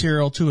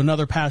material to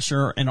another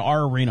pasture and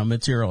our arena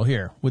material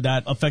here. Would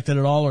that affect it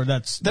at all, or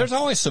There's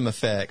always some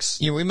effects.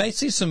 We may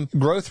see some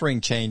growth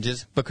ring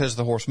changes because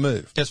the horse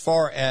moved. As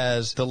far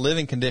as the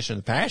living condition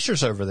of the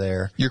pastures over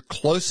there, you're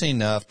close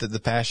enough that the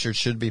pasture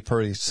should be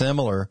pretty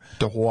similar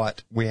to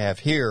what we have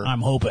here.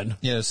 I'm hoping.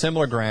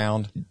 Similar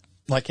ground,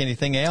 like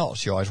anything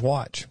else. You always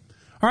watch.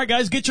 All right,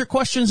 guys, get your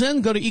questions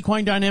in. Go to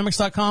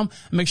equinedynamics.com.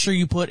 Make sure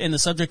you put in the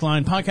subject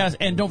line podcast.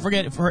 And don't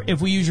forget, if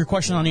we use your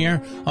question on the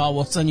air,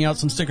 we'll send you out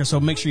some stickers.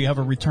 So make sure you have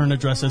a return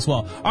address as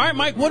well. All right,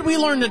 Mike, what did we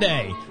learn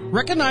today?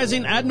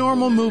 Recognizing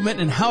abnormal movement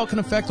and how it can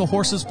affect a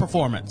horse's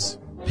performance.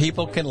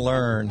 People can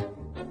learn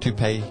to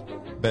pay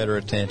better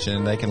attention,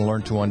 and they can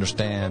learn to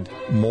understand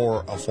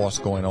more of what's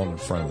going on in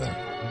front of them.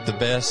 The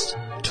best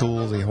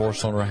tool the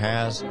horse owner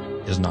has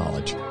is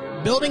knowledge.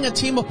 Building a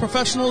team of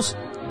professionals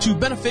to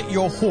benefit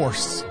your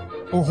horse.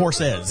 Or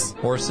horses.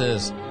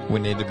 Horses,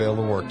 we need to be able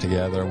to work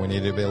together. We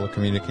need to be able to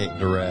communicate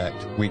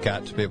direct. We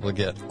got to be able to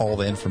get all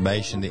the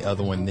information the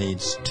other one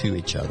needs to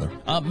each other.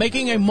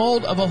 Making a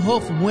mold of a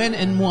hoof, when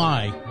and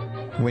why?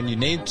 When you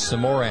need some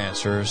more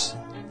answers,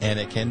 and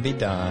it can be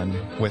done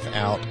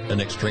without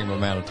an extreme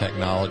amount of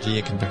technology.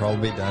 It can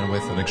probably be done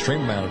with an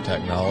extreme amount of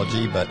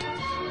technology, but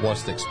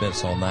what's the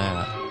expense on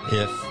that?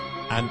 If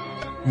I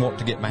want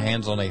to get my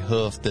hands on a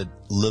hoof that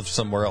lives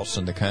somewhere else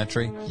in the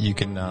country, you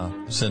can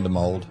send a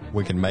mold.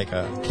 We can make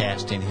a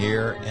casting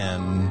here,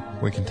 and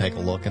we can take a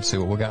look and see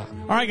what we got.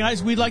 All right,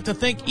 guys, we'd like to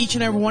thank each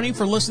and every one of you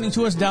for listening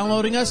to us,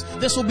 downloading us.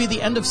 This will be the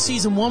end of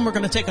season 1. We're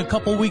going to take a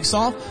couple weeks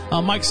off.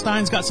 Mike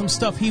Stein's got some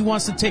stuff he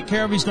wants to take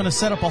care of. He's going to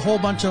set up a whole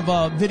bunch of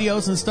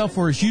videos and stuff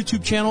for his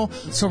YouTube channel,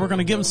 so we're going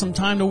to give him some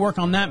time to work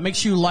on that. Make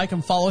sure you like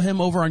and follow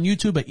him over on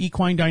YouTube at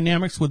Equine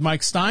Dynamics with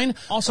Mike Stein.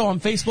 Also on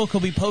Facebook,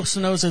 he'll be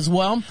posting those as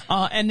well.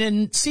 And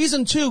then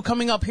season 2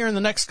 coming up here in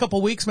the next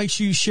couple weeks. Make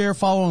sure you share,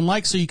 follow, and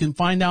like so you can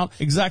find out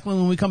exactly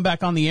when we come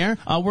back on the air.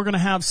 We're going to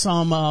have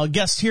some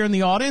guests here in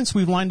the audience.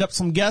 We've lined up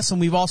some guests,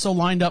 and we've also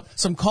lined up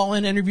some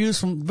call-in interviews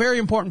from very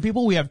important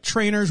people. We have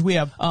trainers. We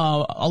have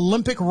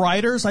Olympic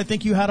riders. I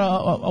think you had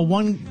a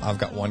one. I've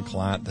got one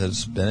client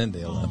that's been in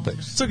the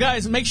Olympics. So,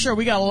 guys, make sure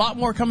we got a lot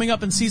more coming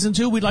up in season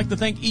 2. We'd like to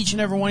thank each and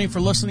every one of you for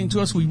listening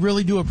to us. We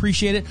really do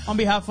appreciate it. On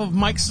behalf of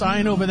Mike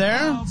Stein over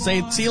there,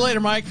 say see you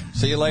later, Mike.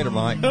 See you later,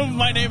 Mike.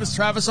 My name is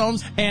Travis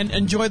Holmes, and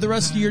enjoy the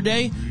rest of your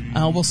day.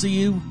 We'll see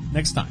you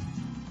next time.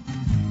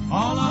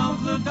 All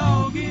of the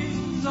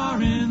doggies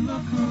are in the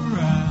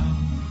corral.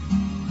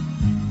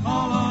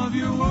 All of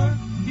your work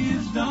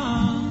is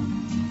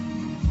done.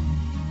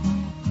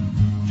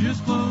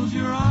 Just close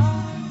your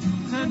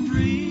eyes and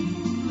dream.